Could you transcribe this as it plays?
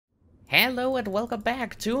Hello and welcome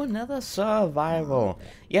back to another survival.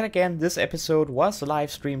 Yet again, this episode was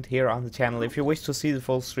live streamed here on the channel. If you wish to see the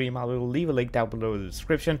full stream, I will leave a link down below in the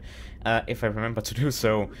description, if I remember to do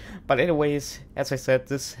so. But anyways, as I said,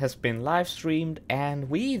 this has been live streamed, and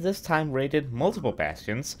we this time raided multiple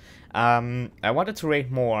bastions. I wanted to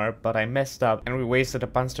raid more, but I messed up, and we wasted a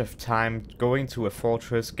bunch of time going to a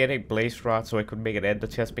fortress, getting blaze rod so I could make an ender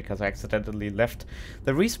chest because I accidentally left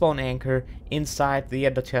the respawn anchor inside the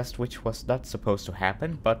ender chest, which was not supposed to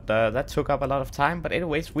happen, but that took up a lot of time. But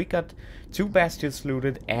anyways, we got 2 bastions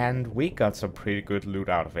looted, and we got some pretty good loot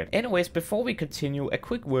out of it. Anyways, before we continue, a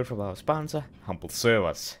quick word from our sponsor, Humble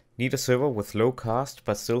Servers. Need a server with low cost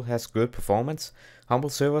but still has good performance? Humble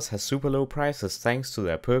Servers has super low prices thanks to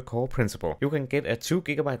their per core principle. You can get a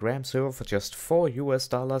 2GB RAM server for just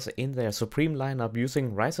 $4 in their supreme lineup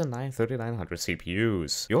using Ryzen 9 3900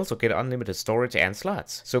 CPUs. You also get unlimited storage and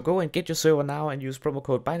slots. So go and get your server now and use promo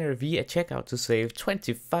code BinaryV at checkout to save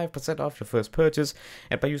 25% off your first purchase,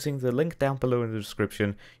 and by using the link down below in the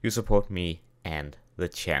description, you support me and the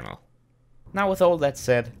channel. Now with all that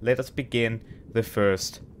said, let us begin the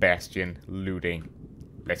first bastion looting.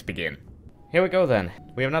 Let's begin. Here we go then.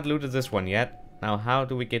 We have not looted this one yet. Now how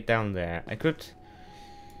do we get down there? I could...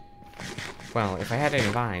 Well, if I had any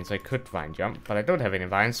vines, I could vine jump, but I don't have any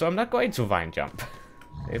vines, so I'm not going to vine jump.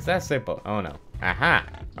 It's that simple. Oh no. Aha!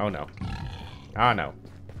 Oh no. Oh no.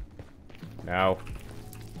 No.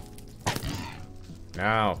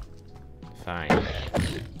 No. Fine.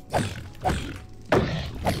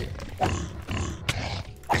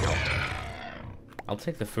 I'll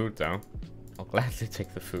take the food though. I'll gladly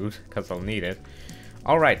take the food, because I'll need it.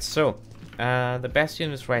 Alright, so, the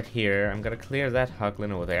bastion is right here. I'm gonna clear that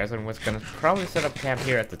hoglin over there, so I'm just gonna probably set up camp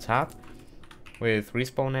here at the top. With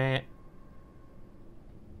respawn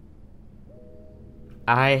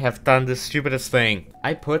I have done the stupidest thing.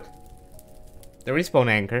 I put the respawn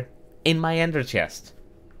anchor in my ender chest.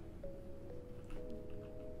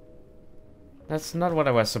 That's not what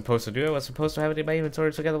I was supposed to do. I was supposed to have it in my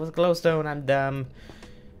inventory together with glowstone. I'm dumb.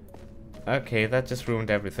 Okay, that just ruined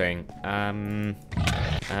everything.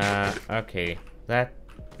 Okay. That...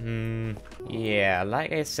 yeah,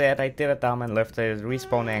 like I said, I did a dumb and left the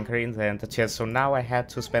respawn anchor in the ender chest, so now I had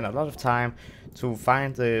to spend a lot of time to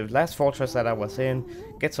find the last fortress that I was in,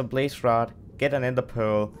 get some blaze rod, get an ender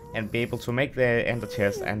pearl, and be able to make the ender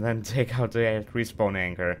chest, and then take out the respawn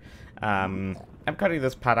anchor. I'm cutting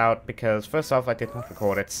this part out because, first off, I did not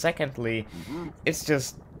record it. Secondly, it's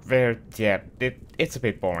just very, yeah, it's a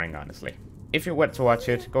bit boring, honestly. If you want to watch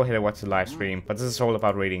it, go ahead and watch the live stream, but this is all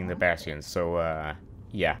about raiding the bastions, so,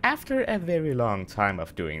 yeah. After a very long time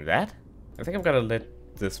of doing that, I think I'm gonna let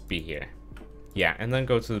this be here. Yeah, and then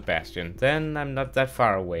go to the bastion. Then I'm not that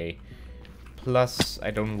far away. Plus, I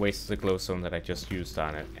don't waste the glowstone that I just used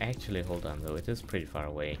on it. Actually, hold on, though, it is pretty far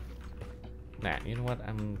away. Nah, you know what?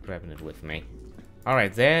 I'm grabbing it with me.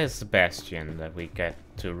 Alright, there's the bastion that we get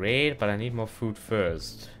to raid, but I need more food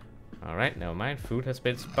first. Alright, never mind. Food has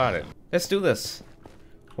been spotted. Let's do this.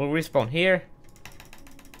 We'll respawn here.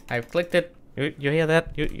 I've clicked it. You hear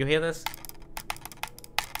that? You hear this?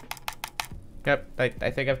 Yep, I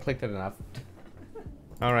think I've clicked it enough.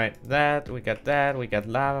 Alright, we got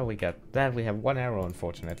lava, we got that. We have 1 arrow,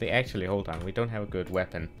 unfortunately. Actually, hold on. We don't have a good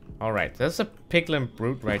weapon. Alright, there's a piglin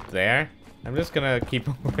brute right there. I'm just gonna keep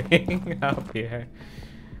moving up here.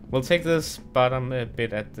 We'll take this bottom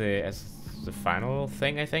bit as the final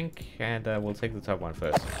thing, I think, and we'll take the top one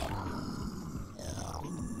first.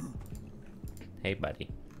 Hey, buddy.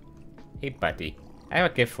 Hey, buddy. I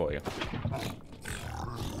have a gift for you.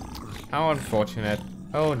 How unfortunate.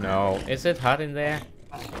 Oh no, is it hot in there?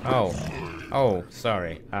 Oh,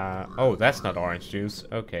 sorry. Oh, that's not orange juice.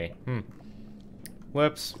 Okay.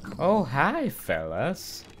 Whoops. Oh, hi,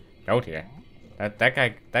 fellas. Oh dear. That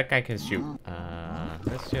guy can shoot.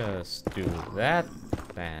 Let's just do that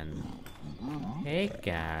then. Hey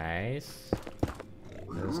guys.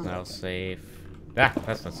 This is now safe. Ah,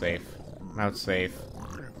 that's not safe. Now it's safe.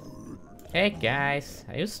 Hey guys.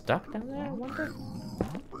 Are you stuck down there, I wonder?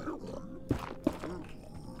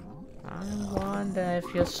 I wonder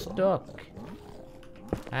if you're stuck.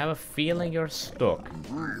 I have a feeling you're stuck.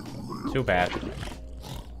 Too bad.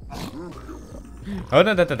 Oh,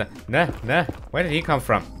 no. Where did he come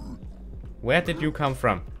from? Where did you come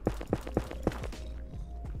from?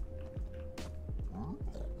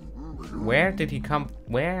 Where did he come?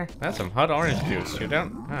 Where? That's some hot orange juice. You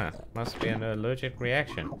don't? Huh. Must be an allergic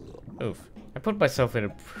reaction. Oof. I put myself in a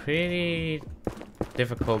pretty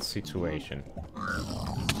difficult situation.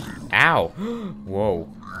 Ow! Whoa.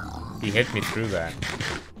 He hit me through that.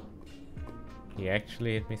 He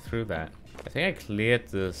actually hit me through that. I think I cleared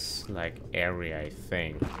this, like, area, I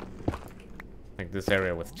think. Like this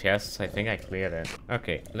area with chests, I think I cleared it.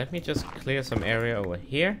 Okay, let me just clear some area over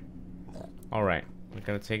here. Alright, we're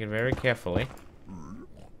gonna take it very carefully.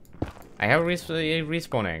 I have a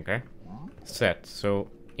respawn anchor set, so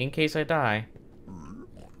in case I die,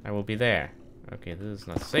 I will be there. Okay, this is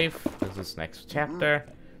not safe. This is next chapter.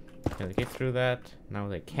 Can they get through that? No,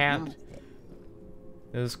 they can't.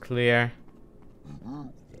 This is clear.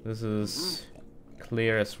 This is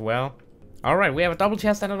clear as well. Alright, we have a double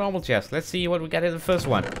chest and a normal chest. Let's see what we got in the first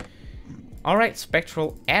one. Alright,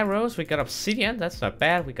 spectral arrows. We got obsidian. That's not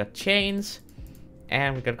bad. We got chains.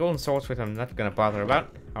 And we got golden swords, which I'm not gonna bother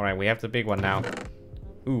about. Alright, we have the big one now.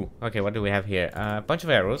 Ooh, okay, what do we have here? A bunch of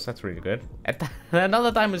arrows. That's really good.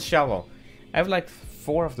 Another diamond shovel. I have like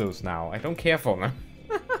 4 of those now. I don't care for them.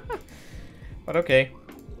 But okay.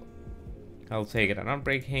 I'll take it. An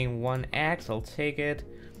unbreaking 1 axe. I'll take it.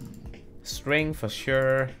 String for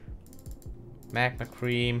sure. Magma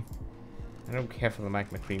cream. I don't care for the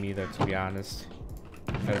magma cream either, to be honest.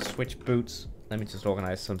 Gotta switch boots. Let me just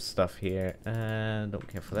organize some stuff here. Don't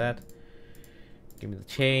care for that. Give me the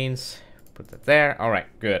chains. Put that there.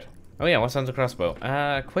 Alright, good. Oh yeah, what's on the crossbow?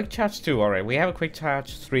 Quick charge 2. Alright, we have a quick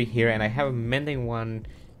charge 3 here, and I have a mending one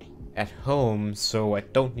at home, so I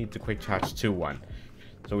don't need the quick charge 2 one.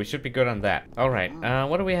 So we should be good on that. Alright,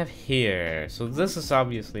 what do we have here? So this is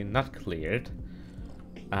obviously not cleared.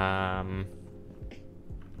 I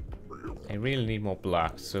really need more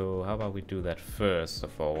blocks, so how about we do that first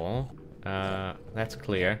of all? That's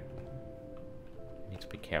clear. Need to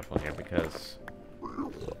be careful here because...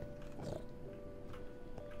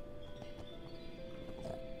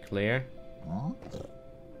 Clear.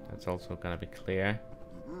 That's also gonna be clear.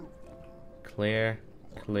 Clear,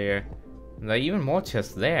 clear. And there are even more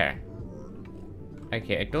chests there.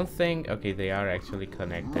 Okay, I don't think... Okay, they are actually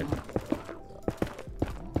connected.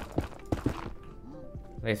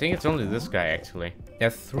 I think it's only this guy, actually. There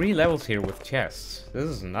are 3 levels here with chests. This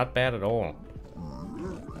is not bad at all.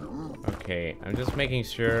 Okay, I'm just making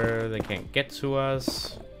sure they can't get to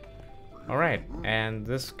us. Alright, and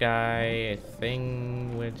this guy, I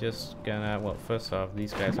think we're just gonna... Well, first off,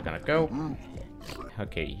 these guys are gonna go.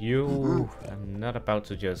 Okay, you... I'm not about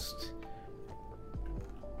to just...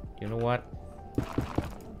 You know what?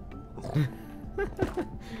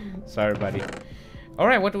 Sorry, buddy.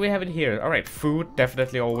 Alright, what do we have in here? Alright, food,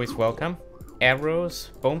 definitely always welcome.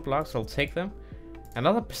 Arrows, bone blocks, I'll take them.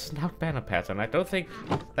 Another snout banner pattern. I don't think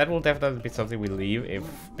that will definitely be something we leave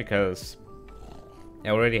because I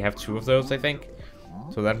already have 2 of those, I think.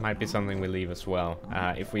 So that might be something we leave as well,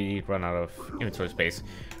 if we run out of inventory space.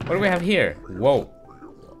 What do we have here? Whoa.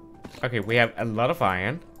 Okay, we have a lot of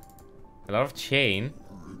iron, a lot of chain.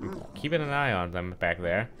 Keeping an eye on them back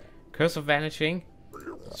there. Curse of Vanishing,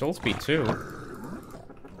 soul speed 2.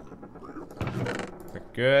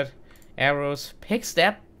 Good. Arrows. Pick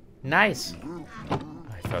step. Nice.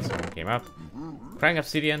 I thought someone came up. Crank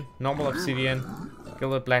obsidian. Normal obsidian.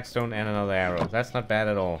 Gilded blackstone and another arrow. That's not bad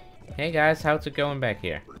at all. Hey guys, how's it going back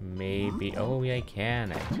here? Maybe. Oh, yeah, I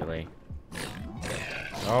can actually.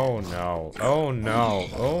 Oh no. Oh no.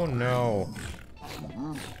 Oh no.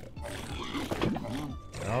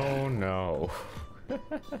 Oh no.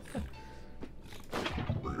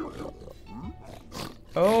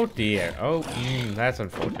 Oh dear. Oh, that's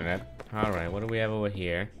unfortunate. Alright, what do we have over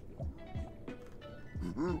here?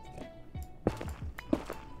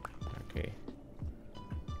 Okay.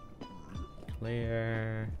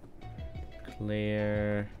 Clear.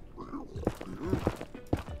 Clear.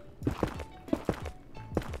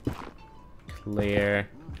 Clear.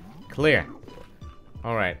 Clear.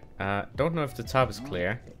 Alright. Don't know if the top is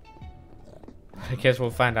clear. I guess we'll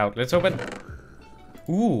find out. Let's open.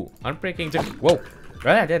 Ooh, unbreaking. Whoa.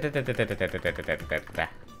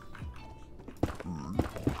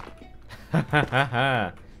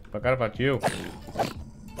 Forgot about you.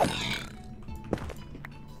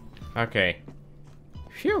 Okay.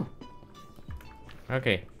 Phew.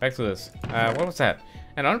 Okay, back to this. What was that?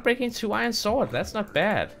 An unbreaking 2 iron sword. That's not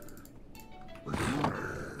bad.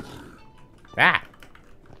 Ah.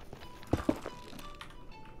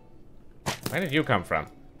 Where did you come from?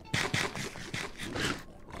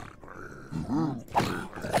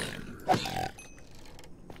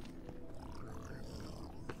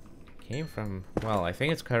 Came from... Well, I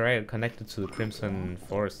think it's connected to the Crimson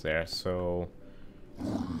Forest there, so...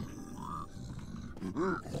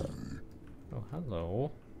 Oh,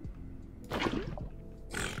 hello.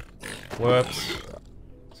 Whoops.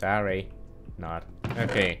 Sorry. Not.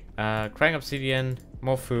 Okay. Crank obsidian,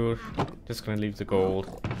 more food. Just gonna leave the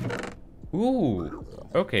gold. Ooh.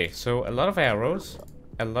 Okay, so a lot of arrows,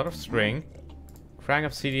 a lot of string. crying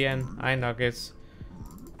obsidian, iron nuggets,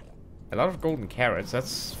 a lot of golden carrots.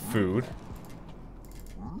 That's food.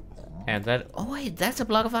 And that. Oh wait, that's a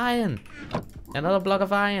block of iron. Another block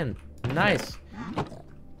of iron. Nice.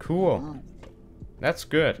 Cool. That's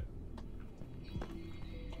good.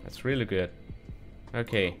 That's really good.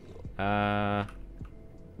 Okay.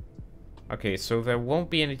 Okay, so there won't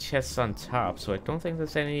be any chests on top, so I don't think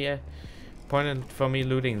there's any point for me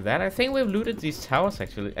looting that. I think we've looted these towers,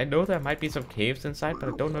 actually. I know there might be some caves inside, but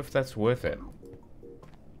I don't know if that's worth it.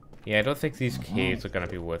 Yeah, I don't think these caves are gonna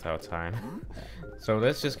be worth our time. So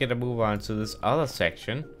let's just get a move on to this other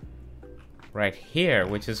section. Right here,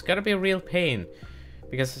 which is gonna be a real pain.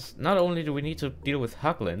 Because not only do we need to deal with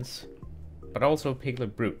hoglins, but also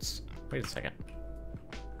piglet brutes. Wait a second.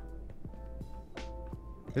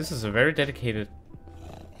 This is a very dedicated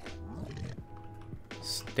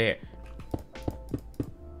stair.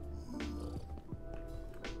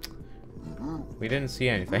 We didn't see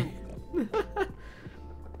anything.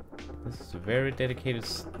 This is a very dedicated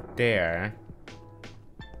stair.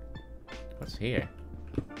 What's here?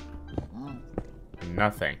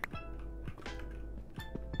 Nothing.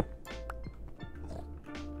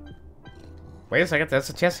 Wait a second, there's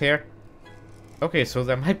a chest here. Okay, so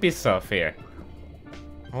there might be stuff here.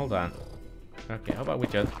 Hold on. Okay, how about we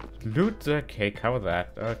just loot the cake? Cover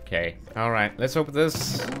that. Okay. Alright, let's open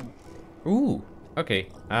this. Ooh. Okay.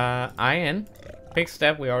 Iron. Pig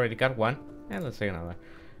stab, we already got one. And let's take another.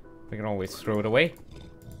 We can always throw it away.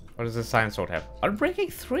 What does this iron sword have?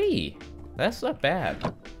 Unbreaking 3! That's not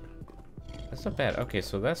bad. That's not bad. Okay,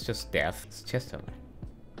 so that's just death. It's chest down there.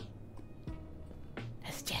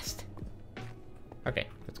 That's chest. Okay,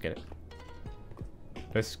 let's get it.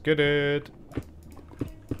 Let's get it.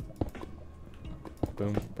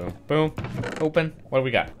 Boom, boom, boom. Open. What do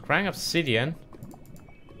we got? Crying obsidian.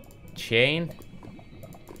 Chain.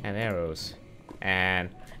 And arrows. And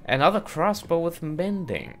another crossbow with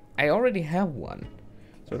mending. I already have one.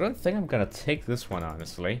 So I don't think I'm gonna take this one,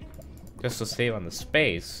 honestly. Just to save on the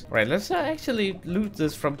space. Right, let's actually loot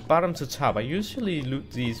this from bottom to top. I usually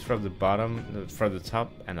loot these from the bottom, from the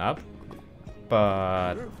top and up.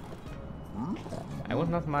 But I would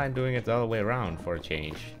not mind doing it the other way around for a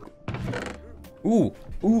change. Ooh,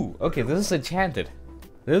 ooh, okay, this is enchanted.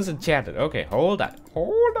 This is enchanted. Okay, hold on.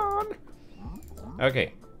 Hold on.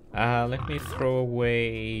 Okay, let me throw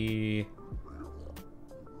away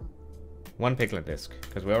one piglet disc,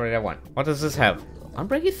 because we already have one. What does this have?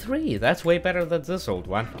 Unbreaking 3. That's way better than this old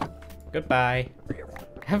one. Goodbye.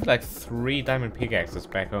 I have like 3 diamond pickaxes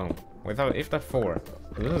back home. Without, if not 4.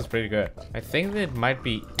 So this is pretty good. I think that it might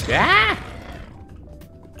be. Ah!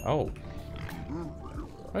 Oh.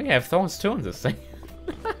 Oh yeah, I have thorns too on this thing.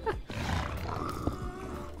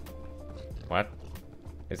 What?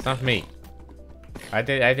 It's not me. I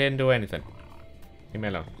didn't do anything. Leave me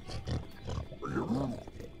alone.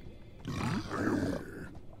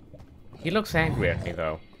 He looks angry at me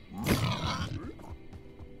though.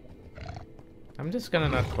 I'm just gonna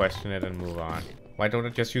not question it and move on. Why don't I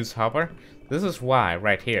just use Hopper? This is why,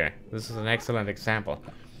 right here. This is an excellent example.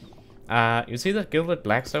 You see that gilded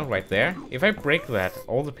blackstone right there? If I break that,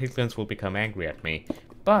 all the piglins will become angry at me.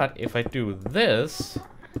 But if I do this,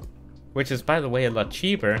 which is by the way a lot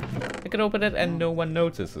cheaper, I can open it and no one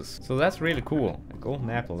notices. So that's really cool. A golden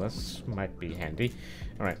apple, this might be handy.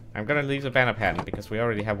 Alright, I'm gonna leave the banner pattern because we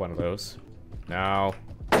already have one of those. No.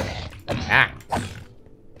 Ah!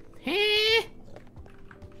 Hey!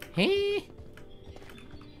 Hey!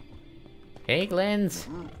 Piglins!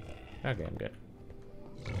 Okay, I'm good.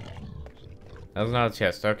 That's not a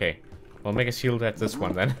chest, okay. We'll make a shield at this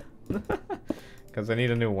one then. Because I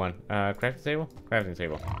need a new one. Crafting table? Crafting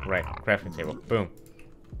table. Right, crafting table. Boom.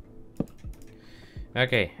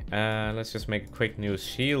 Okay, let's just make a quick new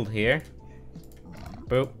shield here.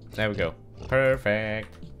 Boop. There we go.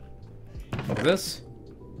 Perfect. This.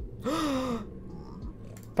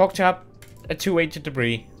 Pork chop. 2 ancient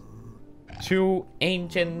debris. 2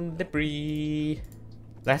 ancient debris.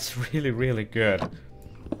 That's really, really good.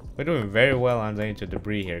 We're doing very well on the ancient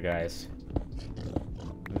debris here, guys.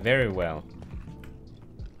 Very well.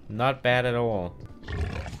 Not bad at all.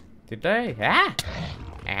 Did they? Ah!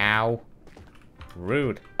 Ow.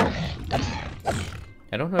 Rude.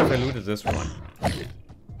 I don't know if I looted this one.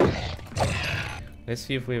 Let's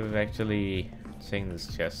see if we've actually seen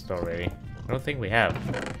this chest already. I don't think we have.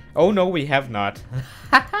 Oh no, we have not.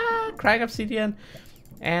 Haha! Crack obsidian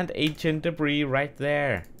and ancient debris right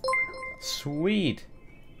there. Sweet.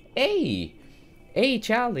 Hey! Hey,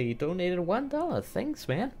 Charlie donated $1. Thanks,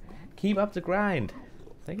 man. Keep up the grind.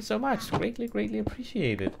 Thank you so much. Greatly, greatly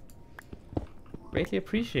appreciated. Greatly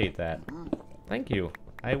appreciate that. Thank you.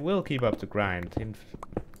 I will keep up the grind. In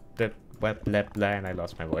the and I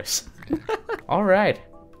lost my voice. Alright.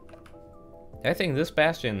 I think this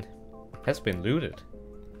bastion has been looted.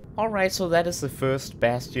 Alright, so that is the first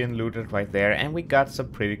bastion looted right there, and we got some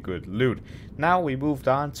pretty good loot. Now we moved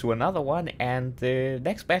on to another one, and the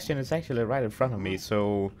next bastion is actually right in front of me,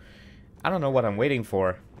 so I don't know what I'm waiting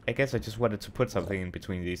for. I guess I just wanted to put something in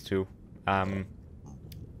between these two.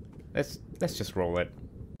 Let's just roll it.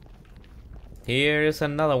 Here is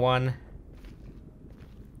another one.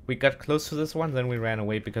 We got close to this one, then we ran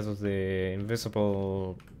away because of the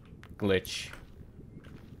invisible glitch.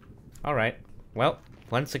 Alright, well,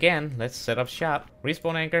 once again, let's set up shop.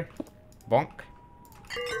 Respawn anchor. Bonk.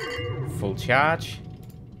 Full charge.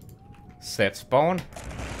 Set spawn.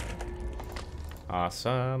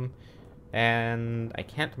 Awesome. And I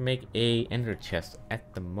can't make a ender chest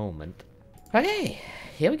at the moment. Okay,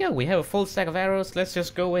 here we go. We have a full stack of arrows. Let's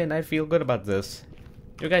just go in. I feel good about this.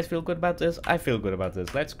 You guys feel good about this? I feel good about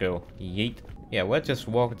this. Let's go. Yeet. Yeah, we're just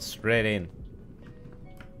walking straight in.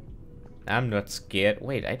 I'm not scared.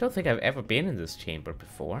 Wait, I don't think I've ever been in this chamber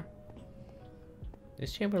before.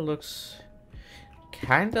 This chamber looks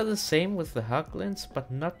kinda the same with the hoglins,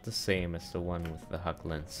 but not the same as the one with the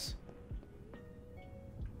hoglins.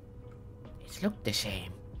 It looked the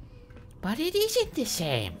same, but it isn't the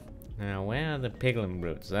same. Now, where are the piglin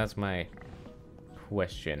brutes? That's my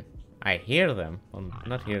question. I hear them. Well,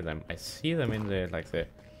 not hear them. I see them in the, like, the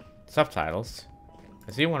subtitles.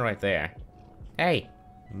 I see one right there. Hey,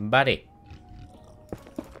 buddy.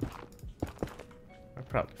 We're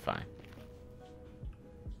probably fine.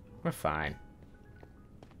 We're fine.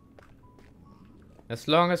 As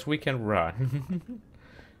long as we can run.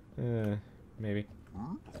 Maybe.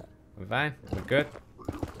 We're fine. We're good.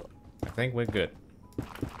 I think we're good.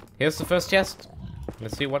 Here's the first chest.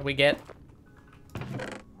 Let's see what we get.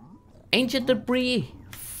 Ancient debris.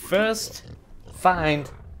 First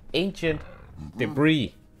find ancient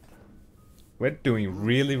debris. We're doing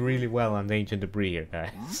really, really well on the ancient debris here,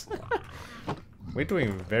 guys. We're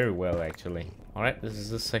doing very well, actually. Alright, this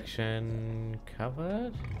is this section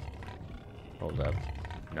covered. Hold up.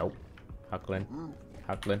 Nope. Hucklin.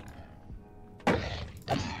 Hucklin.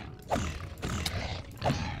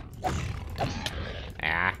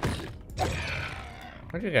 Ah.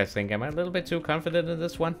 What do you guys think? Am I a little bit too confident in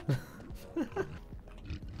this one?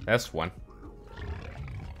 That's one.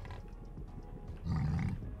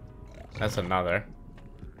 That's another.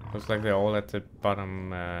 Looks like they're all at the bottom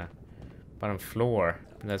bottom floor.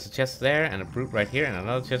 And there's a chest there, and a brute right here, and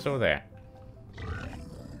another chest over there.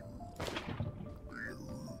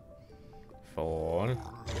 Fall.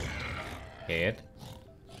 Hit.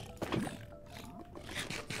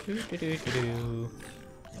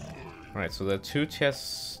 Alright, so there are two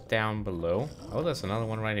chests down below. Oh, there's another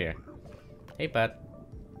one right here. Hey, bud.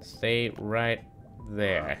 Stay right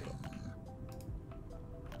there.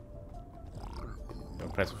 I'll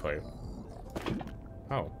press it for you.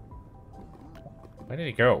 Oh. Where did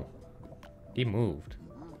he go? He moved.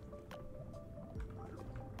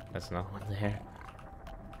 That's another one there.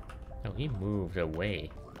 No, he moved away.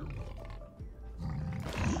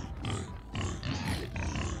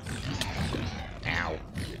 Ow.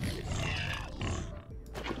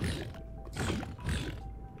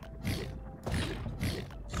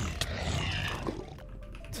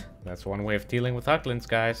 That's one way of dealing with hoglins,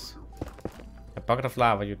 guys. A bucket of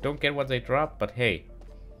lava. You don't get what they drop, but hey,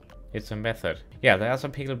 it's a method. Yeah, there are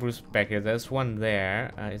some piglin brutes back here. There's one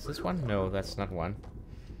there. Is this one? No, that's not one.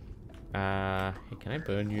 Hey, can I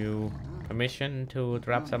burn you? Permission to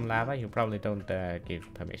drop some lava? You probably don't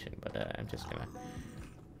give permission, but I'm just gonna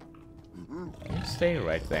stay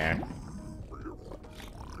right there.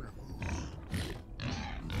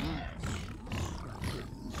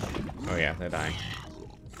 Oh yeah, they're dying.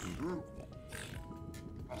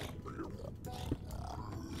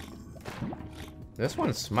 This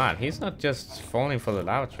one's smart. He's not just falling for the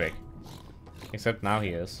lava trick. Except now he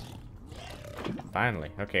is.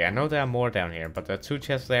 Finally. Okay, I know there are more down here, but there are two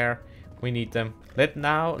chests there. We need them.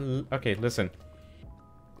 Okay, listen.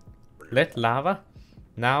 Let lava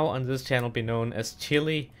now on this channel be known as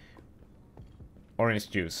chili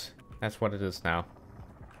orange juice. That's what it is now.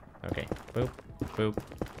 Okay. Boop, boop,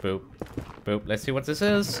 boop, boop. Let's see what this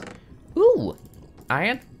is. Ooh!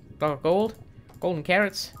 Iron, block of gold, golden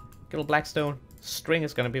carrots, little blackstone. String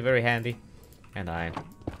is gonna be very handy. And iron.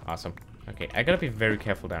 Awesome. Okay, I gotta be very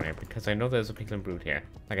careful down here because I know there's a piglin brute here.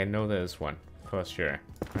 Like, I know there's one. For sure.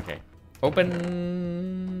 Okay.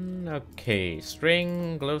 Open. Okay.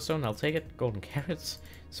 String, glowstone, I'll take it. Golden carrots.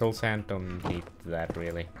 Soul sand, don't need that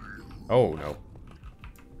really. Oh, no.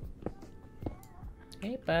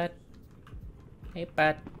 Hey, bud. Hey,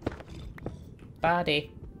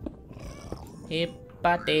 buddy. Hey,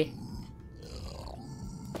 buddy.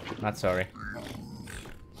 Not sorry.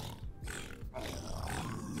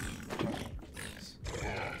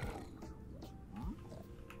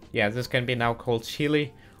 Yeah, this can be now called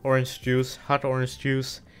chili orange juice, hot orange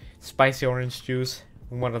juice, spicy orange juice.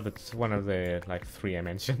 One of the like 3 I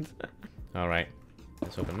mentioned. All right,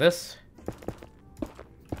 let's open this.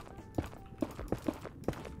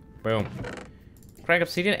 Boom. Crack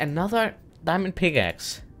obsidian, another diamond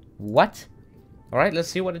pickaxe. What? All right, let's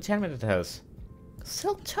see what enchantment it has.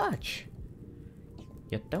 Silk touch.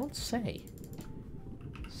 You don't say.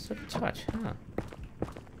 Silk touch, huh?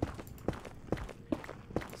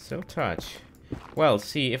 Silk touch. Well,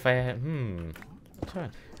 see if I have.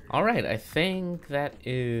 Touch. All right, I think that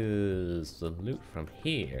is the loot from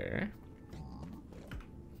here.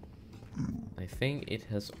 I think it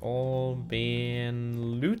has all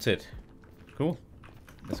been looted. Cool.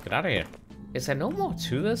 Let's get out of here. Is there no more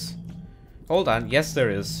to this? Hold on. Yes, there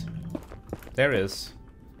is. There is.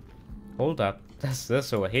 Hold up. That's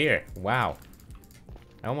this over here. Wow.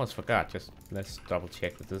 I almost forgot. Just let's double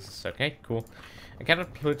check that this is okay. Cool. I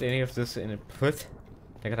cannot put any of this in a put.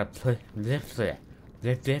 I gotta put.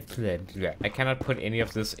 I cannot put any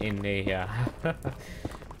of this in a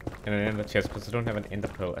in an ender chest because I don't have an ender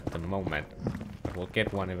pearl at the moment. We'll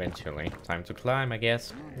get one eventually. Time to climb, I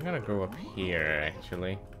guess. I'm gonna go up here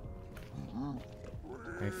actually.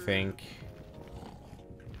 I think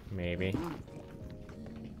maybe.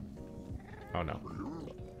 Oh no.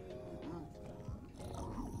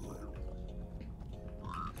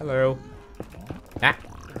 Hello. Ah.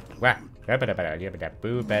 Wow.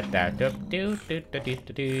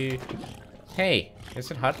 Hey,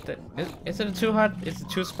 is it hot? Is it too hot? Is it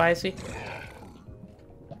too spicy?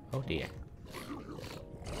 Oh dear.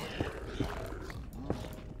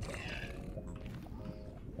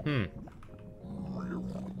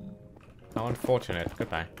 How unfortunate.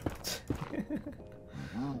 Goodbye.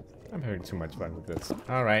 I'm having too much fun with this.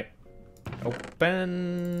 Alright.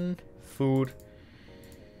 Open. Food.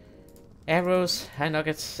 Arrows, high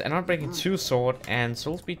nuggets, and I'm breaking 2 sword and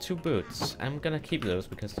soul speed 2 boots. I'm gonna keep those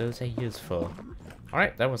because those are useful.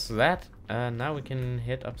 Alright, that was that. Now we can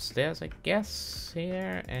head upstairs, I guess,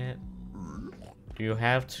 here, and... Do you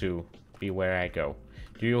have to be where I go?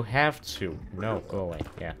 Do you have to? No, go away.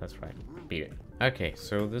 Yeah, that's right. Beat it. Okay,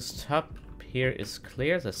 so this top here is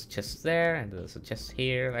clear. There's a chest there, and there's a chest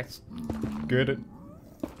here. Let's get it.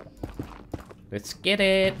 Let's get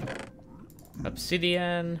it.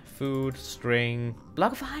 Obsidian, food, string,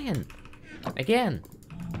 block of iron. Again.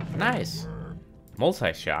 Nice.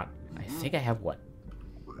 Multi-shot. I think I have one.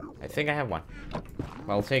 I think I have one.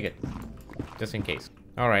 Well, I'll take it. Just in case.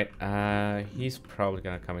 Alright, he's probably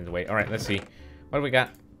gonna come in the way. Alright, let's see. What do we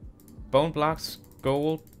got? Bone blocks,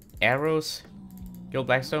 gold, arrows, gilt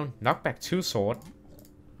blackstone, knockback 2 sword.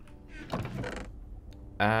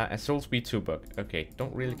 And soul speed 2 book. Okay,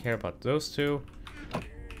 don't really care about those 2.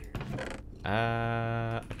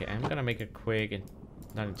 Okay, I'm gonna make a quick and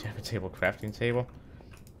not enchantment table, crafting table.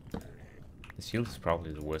 The shield is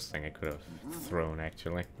probably the worst thing I could have thrown,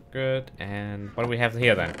 actually. Good, and what do we have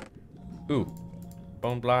here then? Ooh,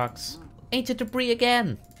 bone blocks. Ancient debris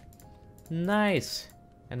again! Nice!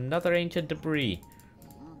 Another ancient debris.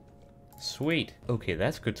 Sweet. Okay,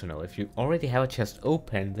 that's good to know. If you already have a chest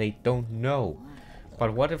open, they don't know.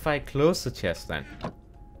 But what if I close the chest then?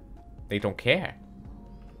 They don't care.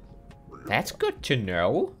 That's good to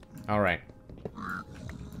know. Alright.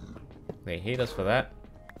 They hate us for that.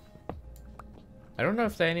 I don't know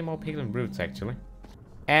if there are any more piglin roots, actually.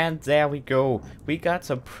 And there we go. We got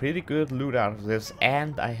some pretty good loot out of this,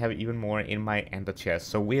 and I have even more in my ender chest.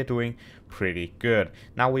 So we are doing pretty good.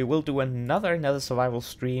 Now we will do another Nether Survival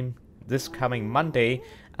stream this coming Monday.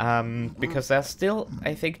 Because there's still,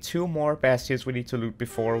 I think, 2 more bastions we need to loot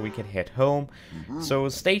before we can head home. So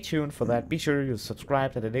stay tuned for that. Be sure you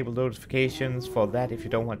subscribe and enable notifications for that if you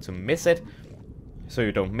don't want to miss it. So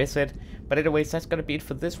you don't miss it. But anyways, that's gonna be it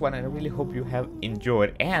for this one, and I really hope you have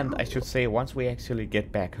enjoyed. And I should say, once we actually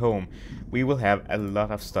get back home, we will have a lot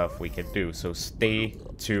of stuff we can do. So stay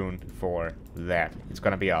tuned for that. It's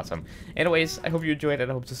gonna be awesome. Anyways, I hope you enjoyed, and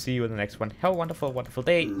I hope to see you in the next one. Have a wonderful, wonderful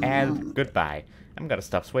day, and goodbye. I'm gonna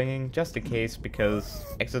stop swinging just in case, because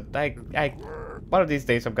one of these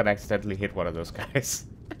days I'm gonna accidentally hit one of those guys.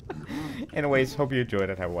 Anyways, hope you enjoyed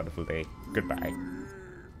and have a wonderful day. Goodbye.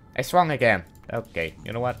 I swung again. Okay,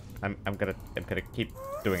 you know what? I'm gonna keep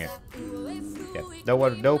doing it. Yeah,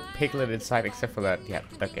 no piglet inside except for that. Yeah,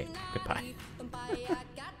 okay. Goodbye.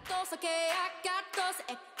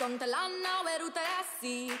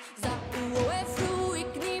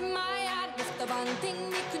 One thing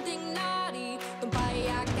we can think